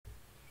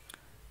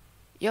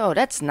Yo,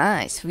 that's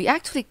nice. We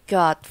actually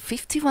got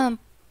 51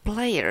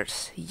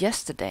 players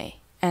yesterday,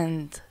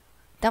 and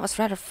that was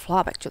rather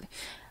flop actually.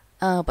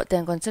 But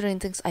then considering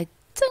things, I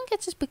think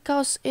it's just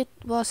because it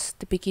was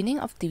the beginning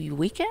of the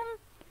weekend,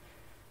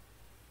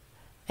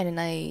 and then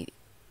I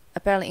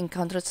apparently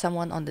encountered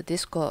someone on the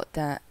Discord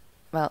that,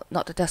 well,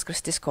 not the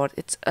Duskers Discord,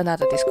 it's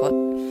another Discord,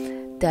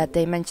 that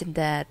they mentioned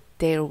that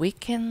their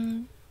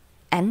weekend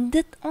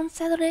ended on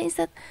Saturday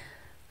instead.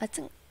 I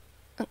think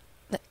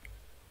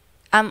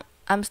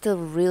I'm still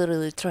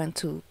really trying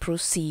to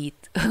proceed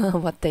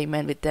what they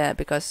meant with that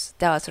because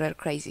that was rather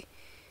crazy.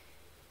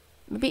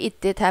 Maybe it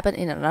did happen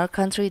in another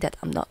country that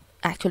I'm not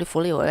actually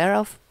fully aware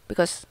of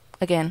because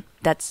again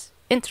that's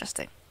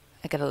interesting.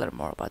 I gotta learn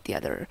more about the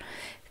other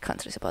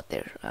countries about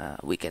their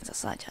weekends as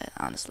such.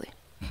 Honestly,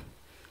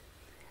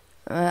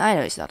 I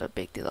know it's not a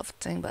big deal of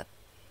a thing, but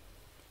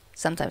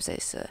sometimes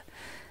it's a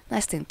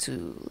nice thing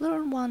to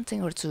learn one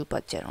thing or two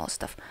about general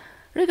stuff.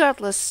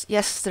 Regardless,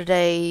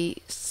 yesterday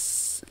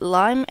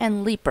Lime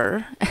and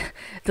Leaper,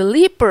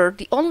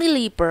 the only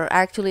Leaper,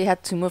 actually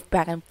had to move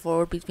back and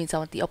forth between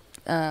some of the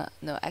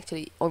no,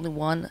 actually only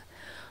one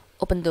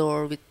open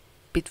door with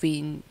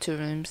between two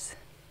rooms.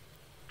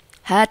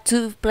 Had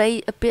to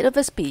play a bit of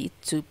a speed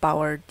to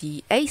power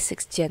the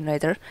A6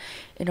 generator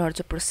in order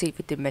to proceed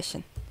with the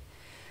mission.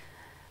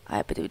 I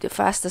had to be the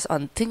fastest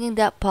on thinking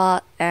that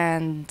part,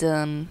 and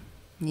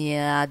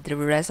yeah, the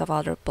rest of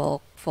other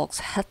folks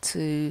had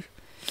to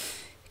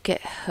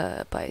get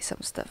hurt by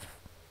some stuff.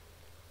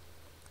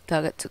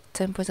 Target took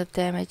 10 points of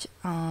damage.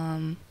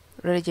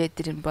 Renegade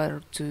didn't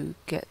bother to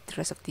get the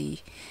rest of the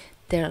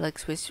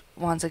derelicts, which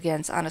once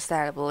again is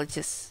understandable. It's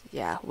just,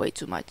 yeah, way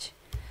too much.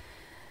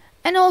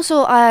 And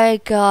also, I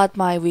got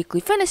my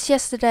weekly finish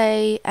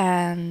yesterday,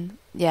 and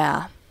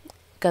yeah,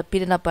 got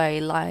beaten up by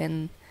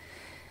Lion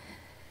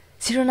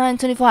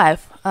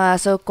 0925.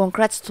 So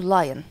congrats to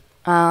Lion.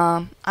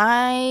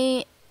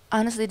 I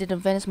honestly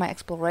didn't finish my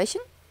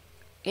exploration.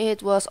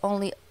 It was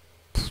only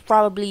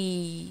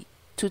probably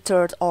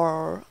 2/3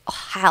 or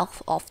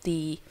half of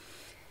the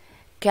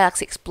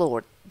galaxy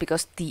explored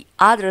because the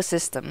other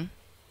system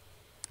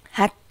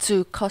had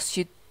to cost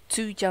you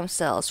 2 jump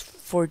cells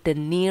for the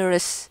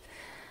nearest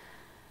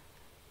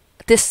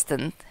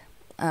distant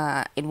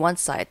in one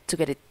side to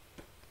get it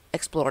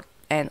explored,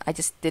 and I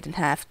just didn't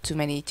have too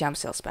many jump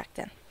cells back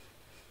then.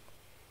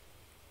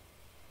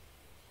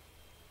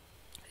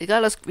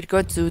 Regardless, we're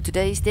going to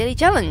today's daily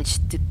challenge,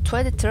 the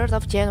 23rd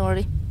of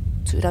January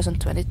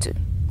 2022.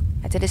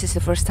 I think this is the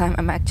first time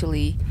I'm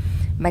actually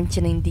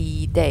mentioning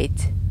the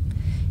date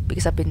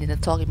because I've been in the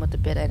talking mode a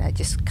bit and I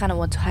just kind of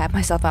want to hype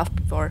myself up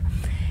before.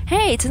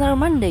 Hey, it's another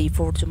Monday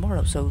for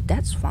tomorrow, so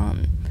that's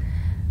fun.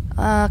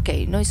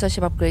 Okay, no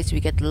essential upgrades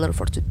we get a little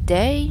for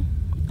today.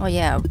 Oh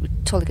yeah, we're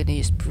totally gonna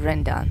use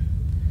Brendan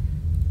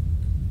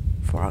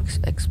for our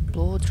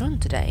explode run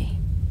today.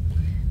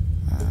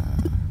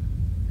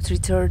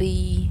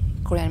 330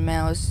 Korean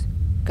mouse.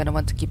 Gonna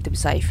want to keep them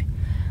safe.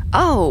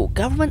 Oh,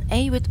 government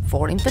A with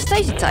 4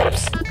 infestation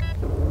types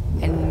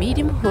and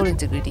medium hull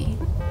integrity.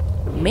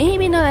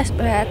 Maybe not as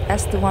bad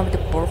as the one with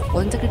the poor hull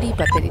integrity,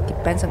 but then it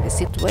depends on the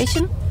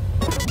situation.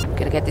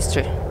 Gonna get this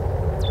through.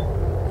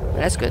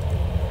 That's good.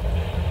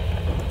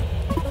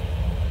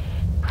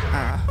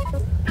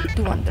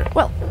 Do wonder.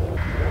 Well,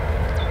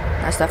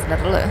 nice to have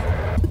another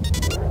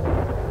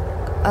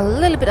a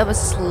little bit of a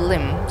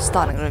slim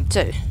starting room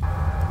too.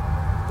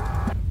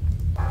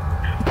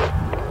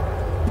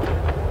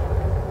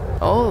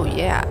 Oh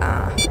yeah.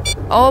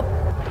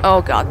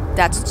 Oh god,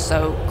 that's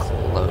so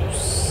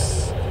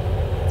close.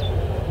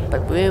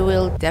 But we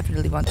will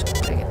definitely want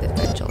to bring it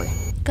eventually.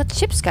 Got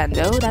ship scan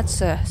though.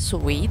 That's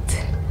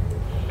sweet.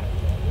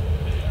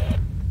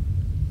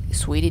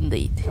 Sweet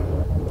indeed.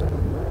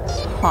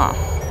 Huh.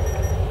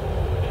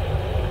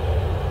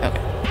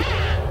 Okay.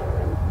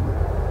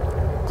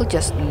 Could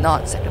just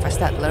not sacrifice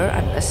that lure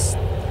unless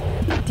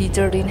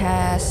D13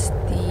 has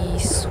the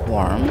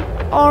swarm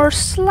or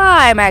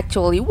slime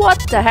actually.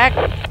 What the heck?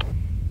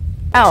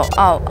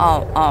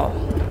 Oh.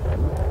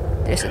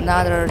 There's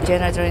another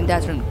generator in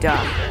that room, duh.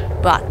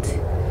 But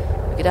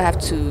we're gonna have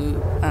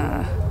to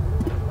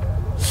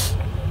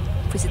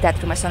visit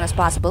that room as soon as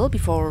possible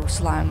before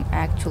slime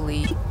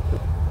actually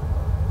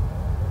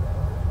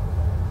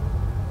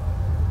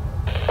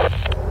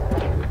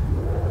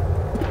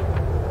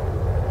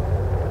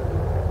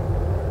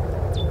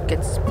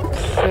gets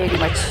pretty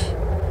much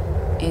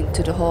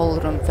into the whole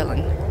room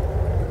filling.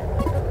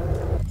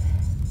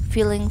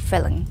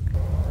 Filling.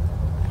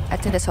 I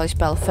think that's how you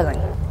spell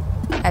filling.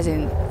 As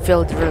in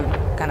fill the room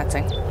kind of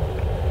thing.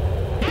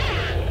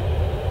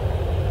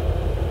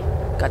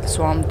 Got the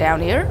swarm down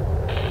here.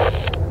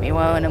 We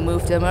want to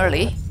move them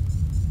early.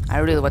 I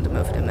really want to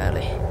move them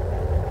early.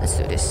 Let's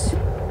do this.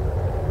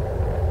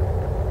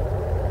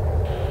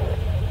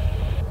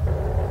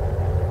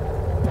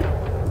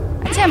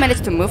 I think I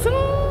managed to move him.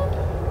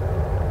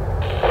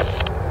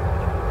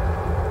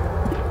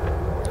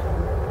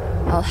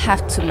 I'll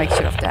have to make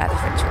sure of that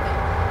eventually.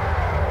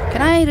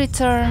 Can I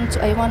return to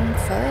A1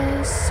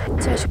 first?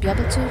 So I should be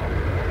able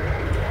to.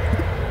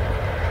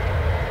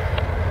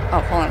 Oh,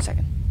 hold on a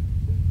second.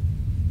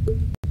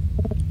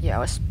 Yeah, I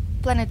was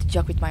planning to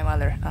jog with my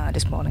mother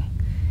this morning.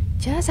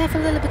 Just have a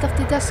little bit of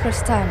the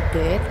Duskers time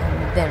bit,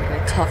 and then we're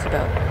gonna talk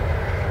about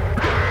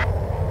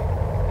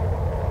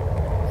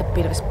a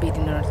bit of a speed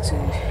in order to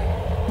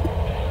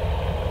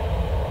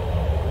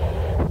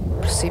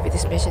proceed with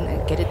this mission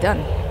and get it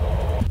done.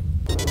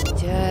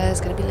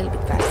 Just gotta be a little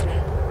bit faster.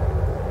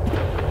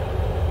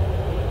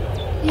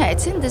 Yeah,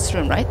 it's in this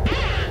room, right?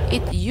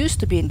 It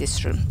used to be in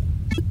this room.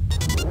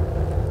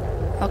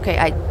 Okay,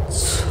 I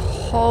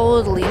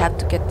totally have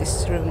to get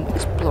this room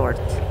explored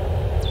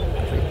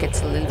before it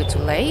gets a little bit too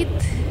late.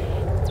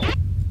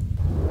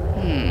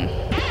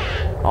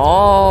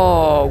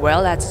 Oh,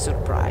 well, that's a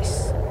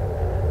surprise.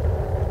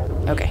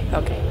 Okay,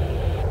 okay.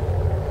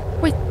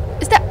 Wait,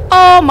 is that...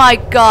 Oh my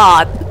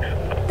god!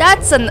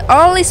 That's an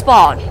early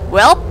spawn.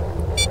 Well...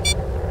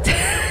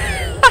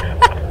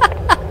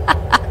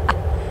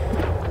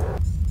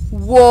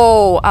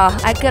 Whoa,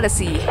 I gotta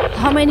see.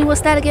 How many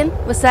was that again?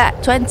 Was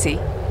that 20?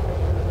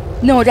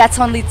 No, that's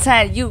only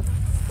 10. You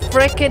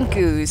frickin'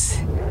 goose.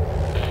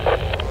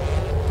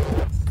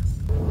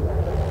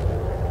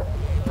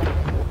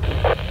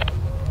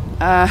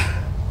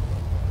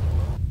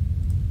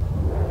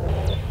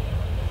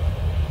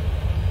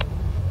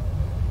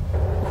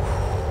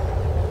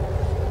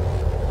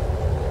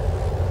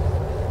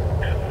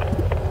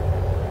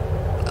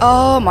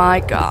 Oh my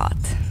god.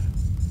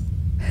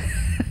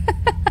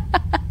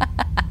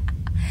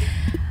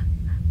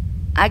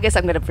 I guess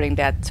I'm gonna bring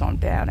that tone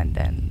down and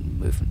then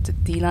move him to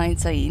D-line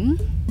Zain.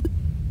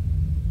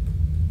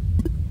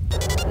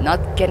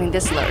 Not getting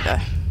this loader.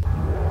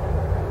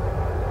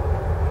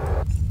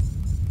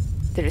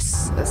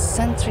 There's a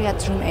sentry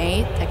at room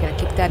 8. I gotta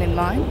keep that in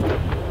mind.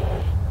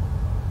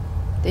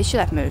 They should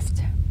have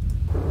moved.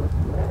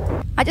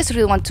 I just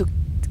really want to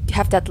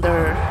have that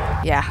lure,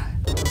 yeah,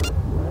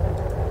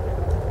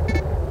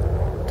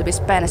 to be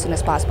spent as soon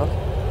as possible.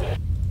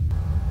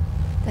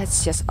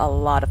 That's just a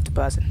lot of the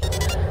buzzing.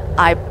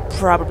 I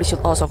probably should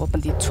also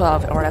open the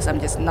 12, or else I'm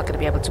just not gonna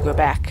be able to go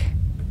back.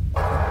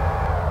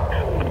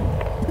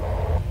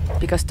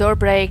 Because door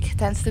break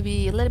tends to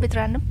be a little bit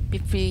random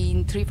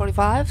between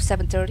 3:45,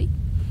 7:30.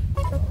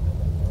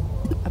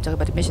 I'm talking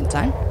about the mission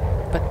time,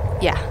 but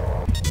yeah,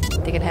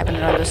 they can happen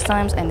around those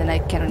times, and then I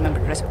can't remember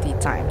the rest of the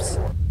times.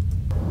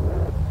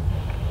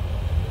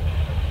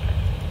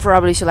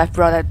 Probably should have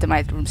brought it to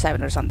my room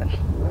 7 or something.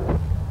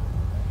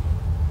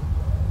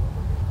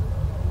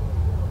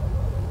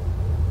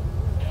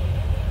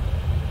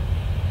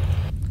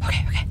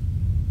 Okay, okay.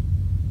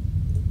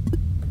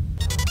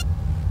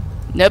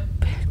 Nope.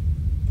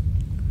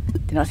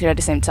 They're not here at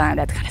the same time.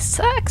 That kind of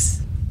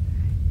sucks.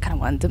 Kind of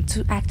want them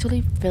to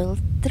actually fill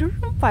the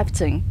room 5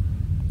 thing.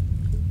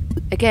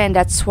 Again,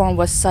 that swarm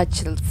was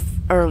such an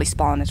early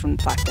spawn at room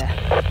 5 there.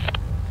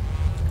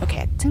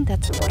 Okay, I think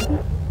that's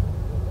important.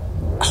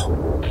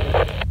 Oh,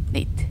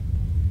 neat.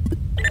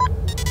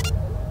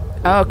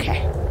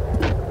 Okay,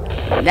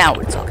 now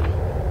we're talking.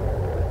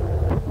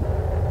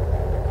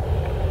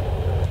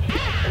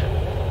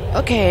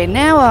 Okay,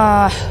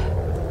 now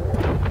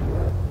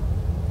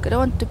gonna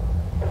want to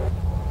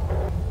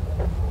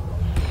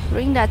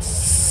bring that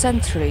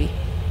sentry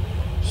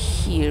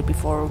here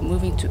before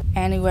moving to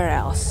anywhere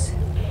else.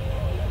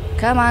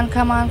 Come on,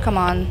 come on, come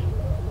on.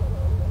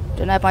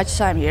 Don't have much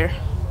time here.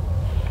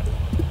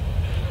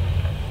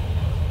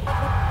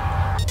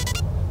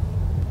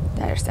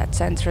 There's that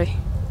sentry.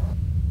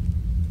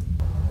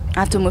 I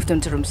have to move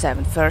them to room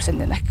 7 first, and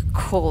then I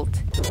could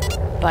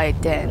by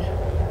then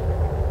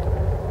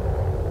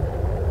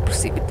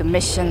proceed with the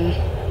mission.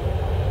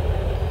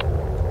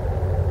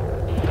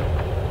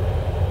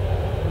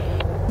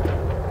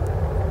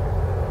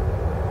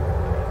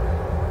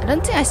 I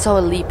don't think I saw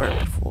a leaper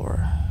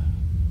before.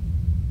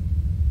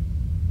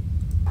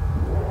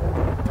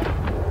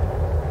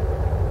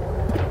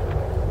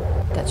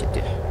 That should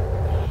do.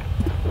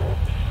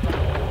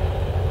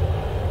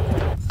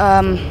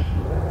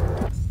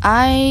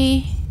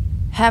 I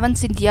haven't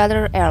seen the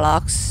other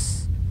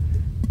airlocks.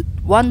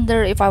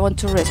 Wonder if I want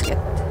to risk it.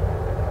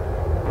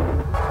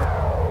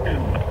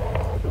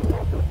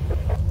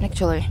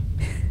 Actually,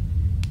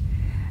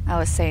 I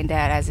was saying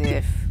that as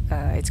if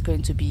it's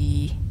going to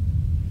be...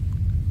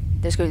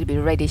 There's going to be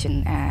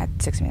radiation at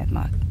 6-minute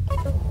mark.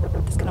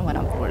 That's kind of what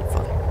I'm worried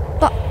for.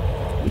 But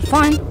I'm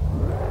fine.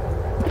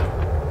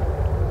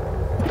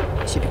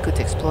 It should be good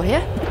to explore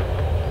here.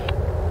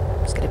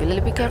 Just gotta be a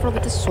little bit careful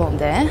with the swarm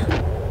there.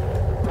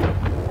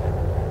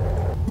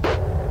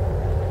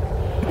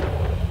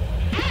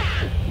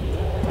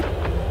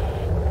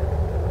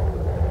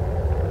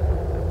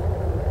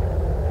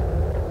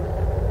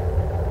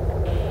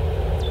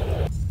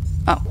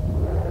 Oh.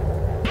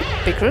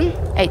 Big room,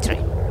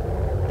 A3.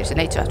 There's an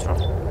A2 after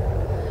all.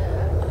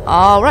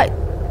 Alright.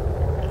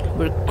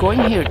 We're going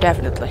here,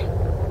 definitely.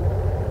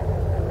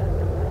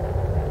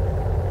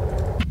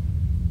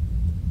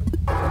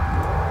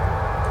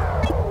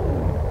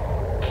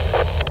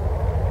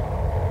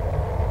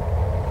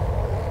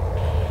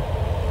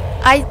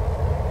 I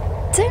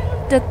think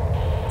the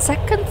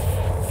second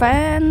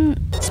fan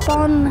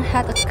spawn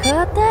had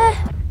occurred there?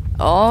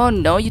 Oh,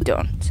 no you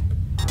don't.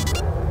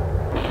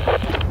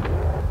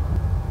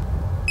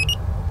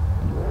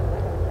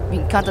 We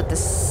encountered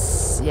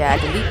this, yeah,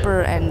 the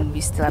leaper, and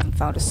we still haven't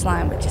found the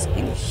slime, which is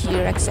in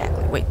here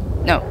exactly. Wait,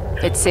 no,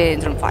 it's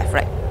in room 5,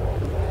 right?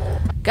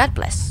 God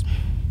bless.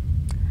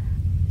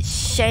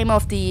 Shame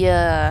of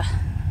the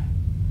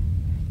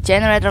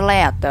generator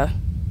layout, though.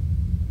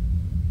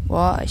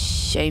 What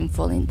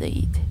shameful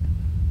indeed.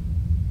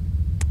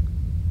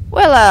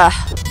 Well,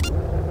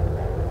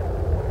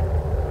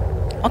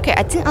 okay,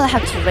 I think I'll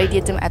have to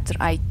radiate them after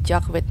I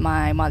jog with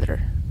my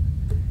mother.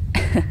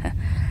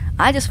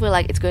 I just feel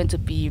like it's going to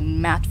be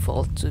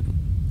madful to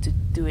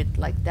do it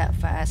like that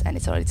fast, and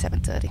it's already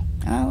 7:30.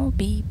 I'll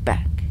be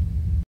back.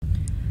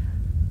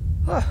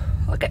 Oh,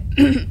 okay.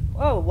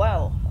 Oh,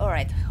 wow.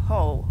 Alright.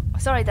 Oh,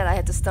 sorry that I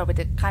had to start with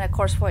a kind of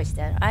coarse voice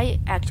there. I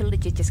actually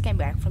just came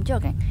back from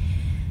jogging.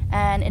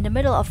 And in the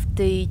middle of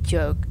the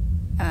jog,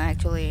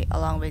 actually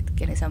along with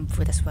getting some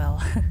food as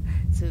well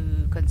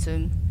to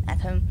consume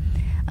at home,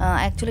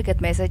 I actually got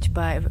message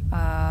by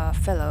a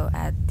fellow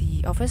at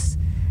the office.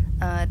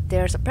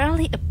 There's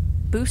apparently a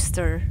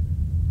booster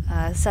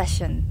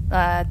session,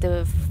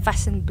 the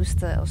fashion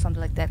booster or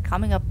something like that,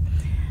 coming up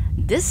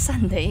this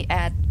Sunday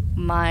at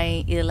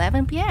my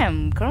 11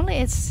 p.m. Currently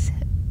it's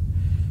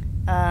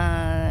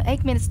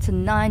 8 minutes to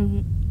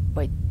 9.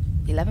 Wait,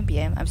 11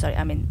 p.m. I'm sorry,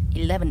 I mean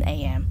 11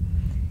 a.m.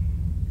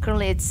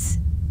 Currently it's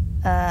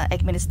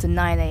 8 minutes to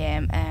 9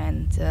 a.m.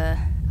 and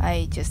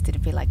I just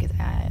didn't feel like it,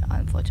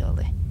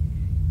 unfortunately,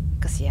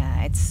 because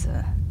yeah, it's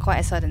quite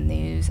a sudden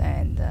news,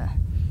 and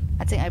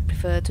I think I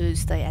prefer to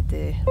stay at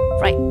the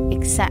right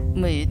exact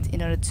mood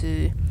in order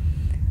to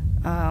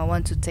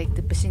want to take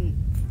the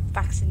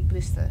vaccine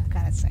booster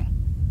kind of thing.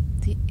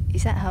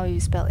 Is that how you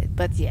spell it?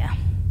 But yeah,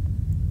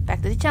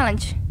 back to the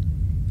challenge.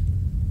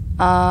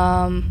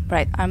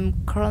 Right,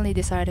 I'm currently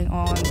deciding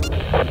on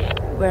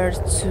where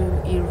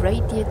to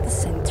irradiate the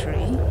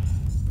sentry.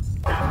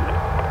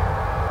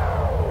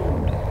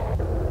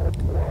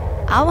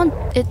 I want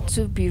it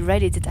to be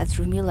radiated at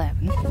room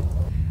 11.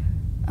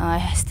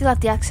 I still have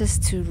the access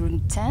to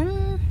room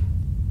 10.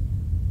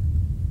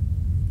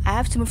 I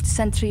have to move the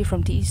sentry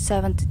from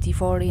D7 to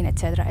D14,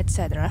 etc,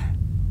 etc.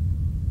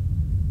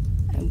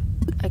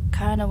 I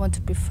kinda want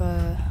to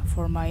prefer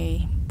for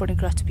my burning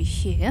grass to be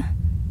here.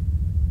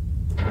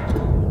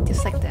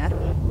 Just like that.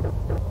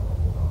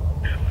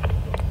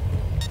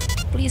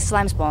 Please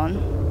slime spawn.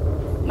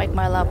 Make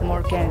my lab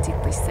more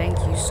guaranteed, please. Thank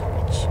you so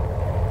much.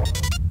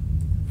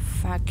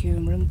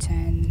 Vacuum, room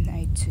 10,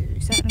 A2.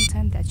 Is that room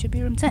 10? That should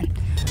be room 10.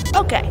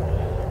 Okay.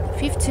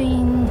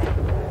 15.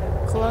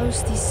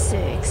 Close the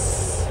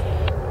 6.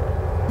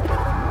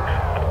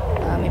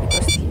 Maybe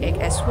close the egg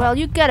as well.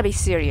 You gotta be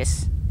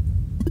serious.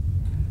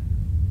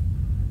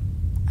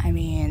 I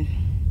mean...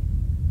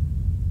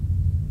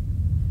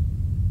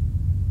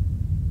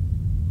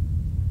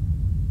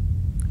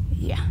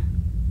 yeah.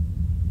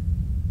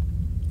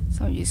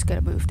 So you just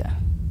gotta move there.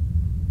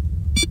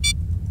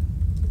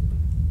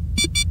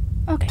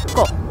 Okay,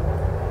 cool.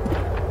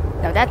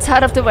 Now that's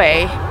out of the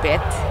way,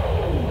 bit.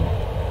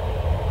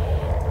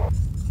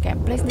 Okay,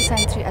 I'm placing the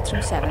sentry at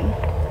room 7.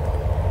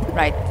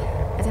 Right.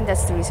 I think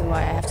that's the reason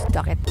why I have to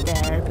dock it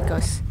there,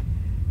 because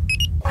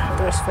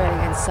there's failing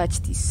and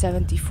such the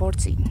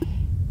 7014.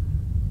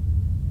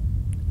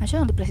 I should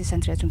only place the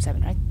sentry at room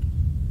 7, right?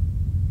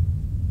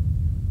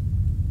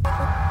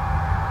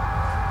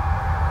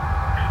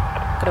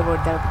 Could have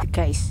worked out with the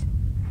case.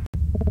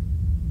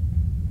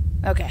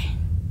 Okay.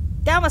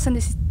 That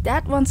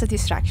one's a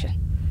distraction.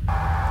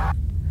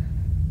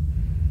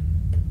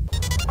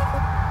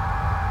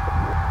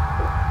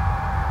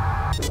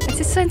 As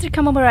the sentry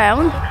come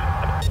around,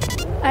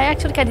 I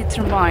actually can't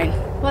determine.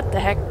 What the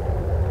heck?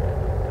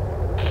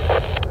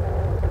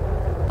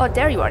 Oh,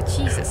 there you are,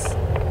 Jesus.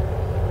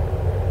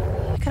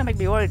 You kinda make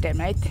me worried then,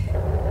 right?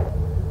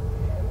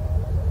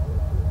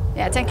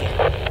 Yeah, thank you.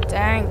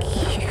 Thank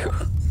you.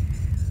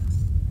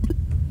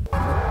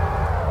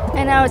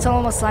 And now it's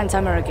almost slime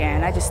timer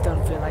again. I just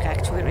don't feel like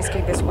actually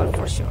risking this one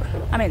for sure.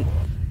 I mean,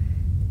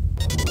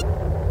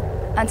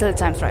 until the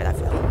time's right, I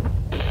feel.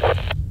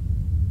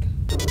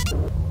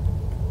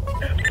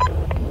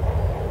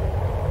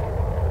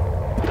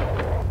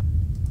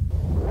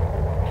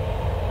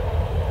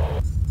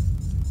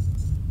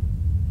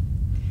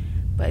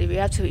 But if we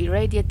have to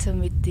irradiate them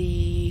with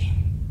the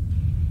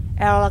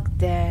airlock,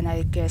 then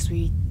I guess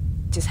we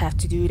just have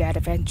to do that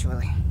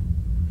eventually.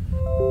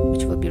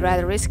 Which will be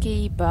rather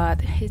risky,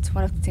 but it's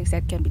one of the things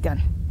that can be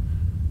done.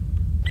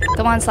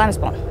 Come on, slime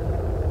spawn.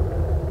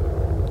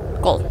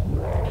 Gold.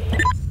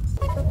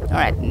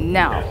 Alright,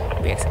 now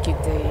we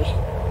execute the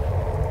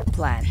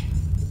plan.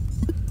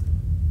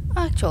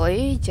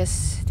 Actually,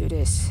 just do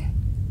this.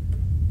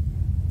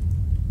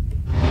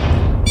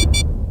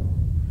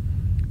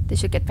 They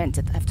should get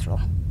vented after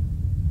all.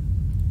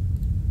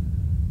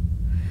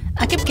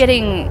 I keep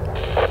getting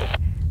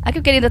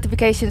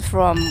notifications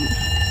from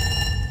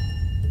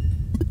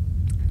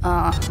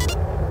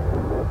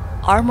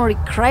Armory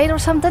Crate or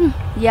something?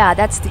 Yeah,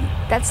 that's the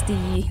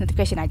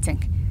notification, I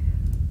think.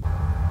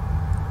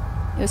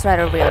 It was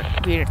rather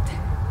weird.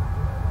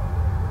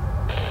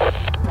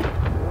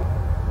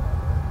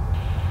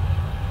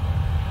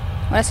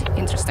 Well, that's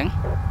interesting.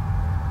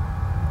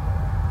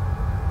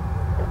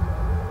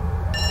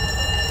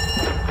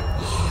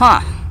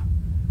 Huh.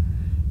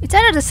 It's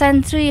either the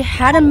sentry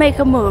hadn't made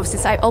a move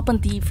since I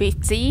opened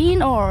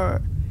D15,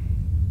 or...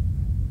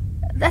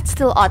 That's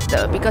still odd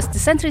though, because the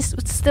sentry is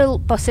still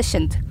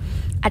positioned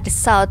at the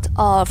south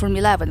of room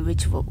 11,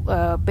 which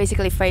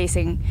basically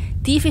facing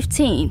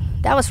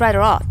D15. That was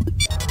rather odd.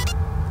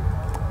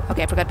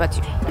 Okay, I forgot about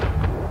you.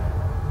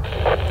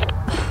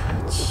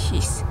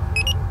 Jeez.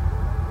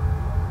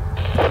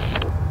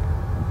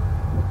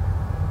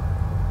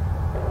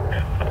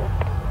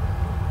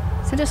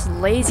 Sentry's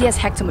lazy as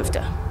heck to move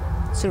though,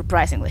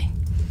 surprisingly.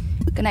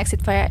 Can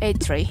exit via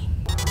A3.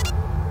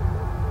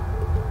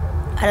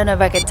 I don't know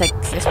if I can take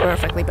this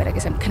perfectly, but I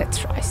guess I'm gonna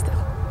try still.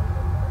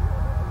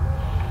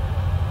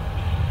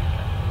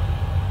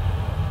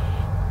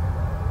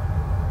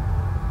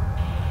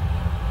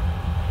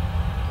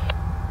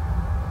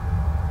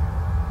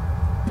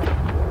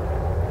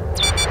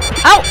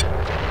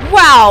 Ow!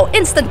 Wow!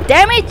 Instant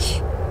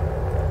damage!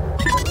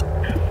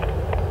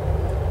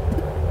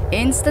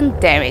 Instant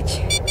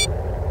damage.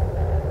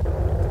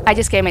 I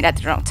just came in at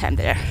the wrong time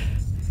there.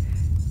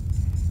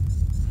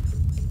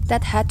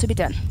 That had to be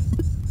done.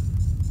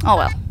 Oh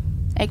well.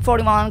 Egg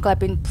 41 could have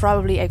been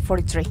probably egg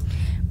 43.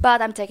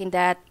 But I'm taking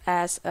that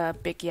as a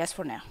big yes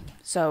for now.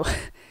 So,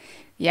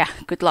 yeah,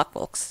 good luck,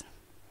 folks.